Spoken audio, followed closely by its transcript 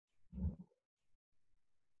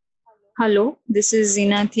Hello, this is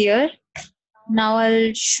Zinath here. Now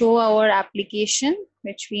I'll show our application,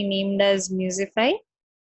 which we named as Musify.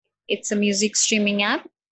 It's a music streaming app,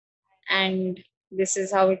 and this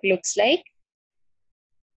is how it looks like.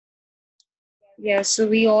 Yeah, so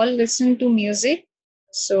we all listen to music,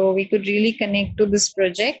 so we could really connect to this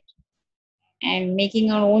project. And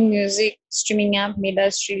making our own music streaming app made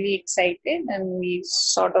us really excited, and we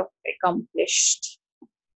sort of accomplished.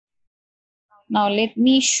 Now, let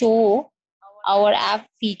me show our app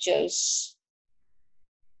features.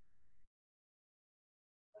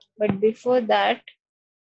 But before that,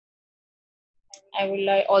 I would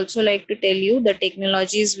also like to tell you the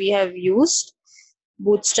technologies we have used: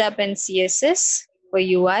 Bootstrap and CSS for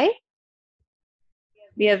UI.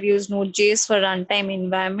 We have used Node.js for runtime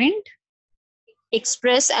environment,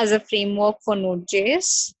 Express as a framework for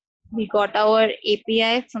Node.js. We got our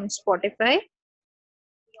API from Spotify.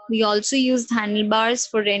 We also used handlebars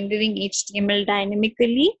for rendering HTML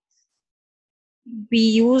dynamically. We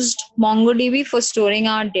used MongoDB for storing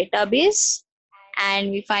our database.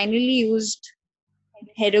 And we finally used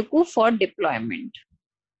Heroku for deployment.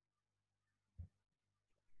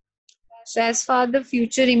 So as far the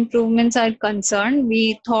future improvements are concerned,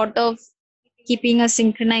 we thought of keeping a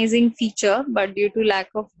synchronizing feature, but due to lack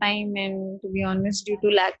of time and, to be honest, due to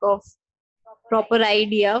lack of proper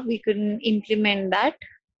idea, we couldn't implement that.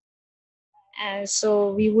 And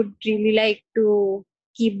so we would really like to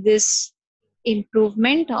keep this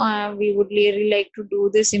improvement. We would really like to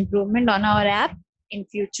do this improvement on our app in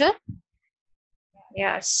future.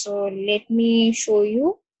 Yeah, so let me show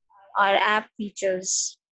you our app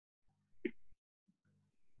features.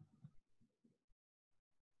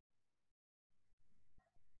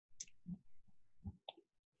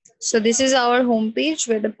 So this is our homepage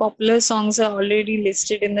where the popular songs are already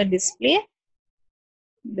listed in the display.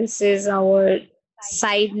 This is our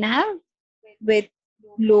side nav with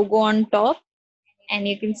logo on top, and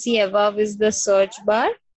you can see above is the search bar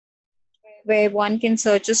where one can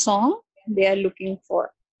search a song they are looking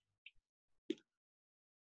for.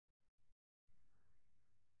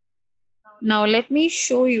 Now let me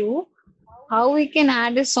show you how we can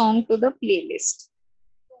add a song to the playlist.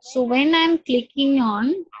 So when I'm clicking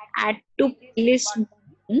on add to playlist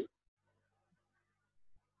button,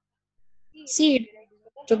 see it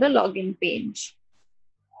to the login page.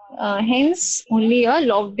 Hence, only a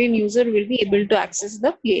logged in user will be able to access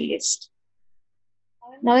the playlist.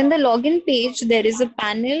 Now, in the login page, there is a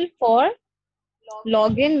panel for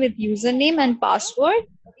login with username and password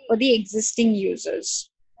for the existing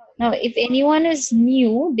users. Now, if anyone is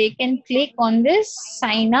new, they can click on this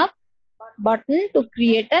sign up button to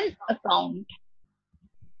create an account.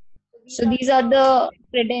 So these are the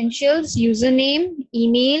credentials: username,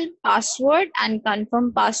 email, password, and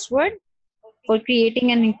confirm password for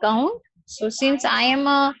creating an account. So since I am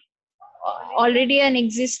already an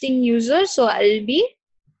existing user, so I'll be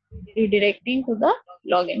redirecting to the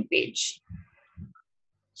login page.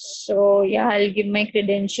 So yeah, I'll give my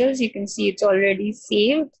credentials. You can see it's already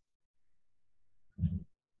saved.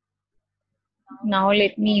 Now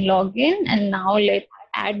let me log in, and now let's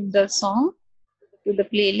add the song to the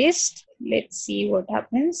playlist. Let's see what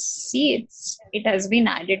happens. See, it has been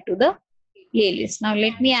added to the playlist. Now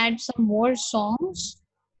let me add some more songs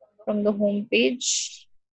from the home page.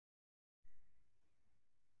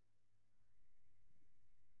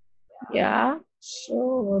 Yeah,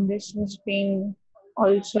 so this was being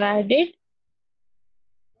also added.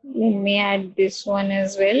 Let me add this one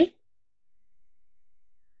as well.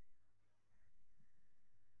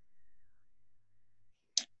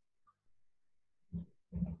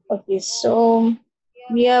 Okay, so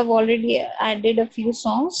we have already added a few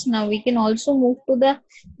songs. Now we can also move to the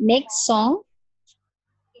next song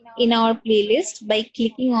in our playlist by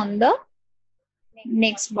clicking on the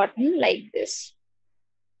next button like this.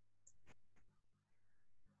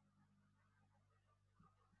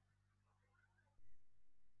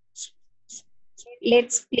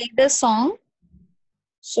 Let's play the song.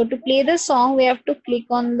 So to play the song, we have to click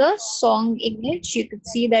on the song image. You could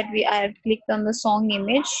see that I have clicked on the song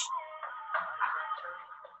image.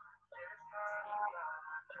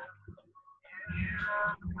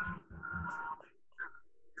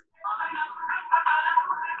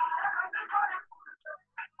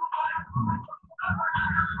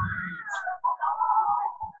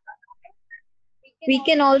 We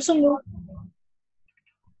can also move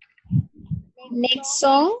next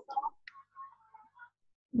song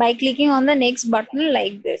by clicking on the next button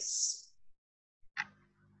like this.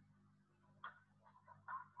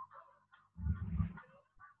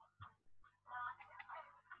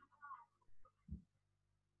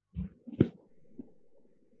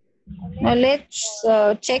 Now let's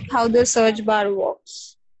check how the search bar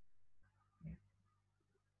works.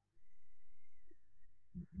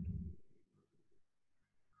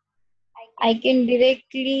 I can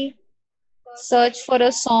directly search for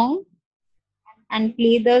a song and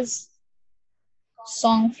play the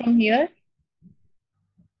song from here.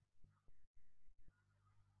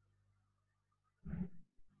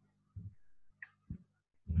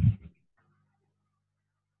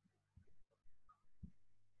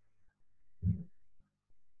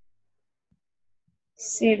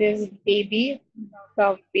 Say this baby,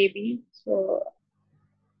 love baby. So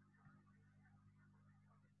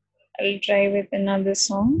I'll try with another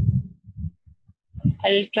song.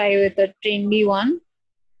 I'll try with a trendy one.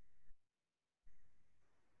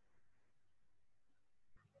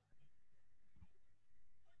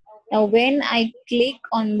 Now, when I click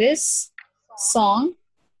on this song,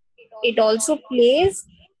 it also plays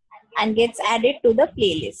and gets added to the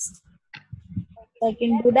playlist. So I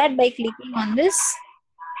can do that by clicking on this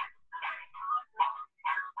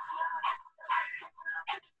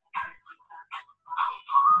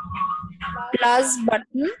plus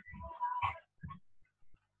button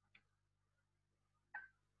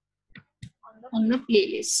on the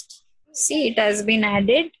playlist. See, it has been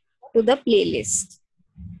added to the playlist.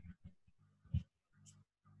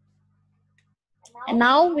 And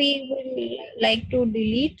now we will like to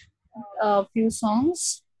delete a few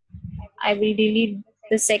songs. I will delete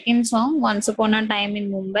the second song, Once Upon a Time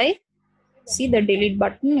in Mumbai. See, the delete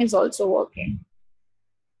button is also working.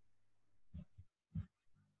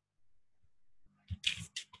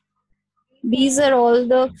 These are all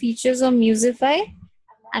the features of Musify.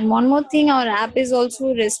 And one more thing, our app is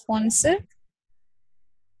also responsive.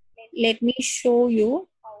 Let me show you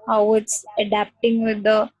how it's adapting with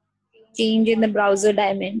the change in the browser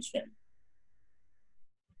dimension.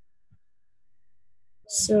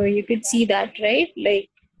 So you could see that, right? Like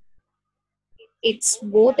it's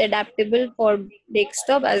both adaptable for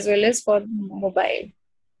desktop as well as for mobile.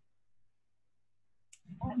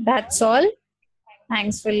 That's all.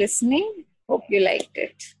 Thanks for listening. Hope you liked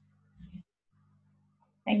it.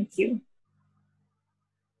 Thank you.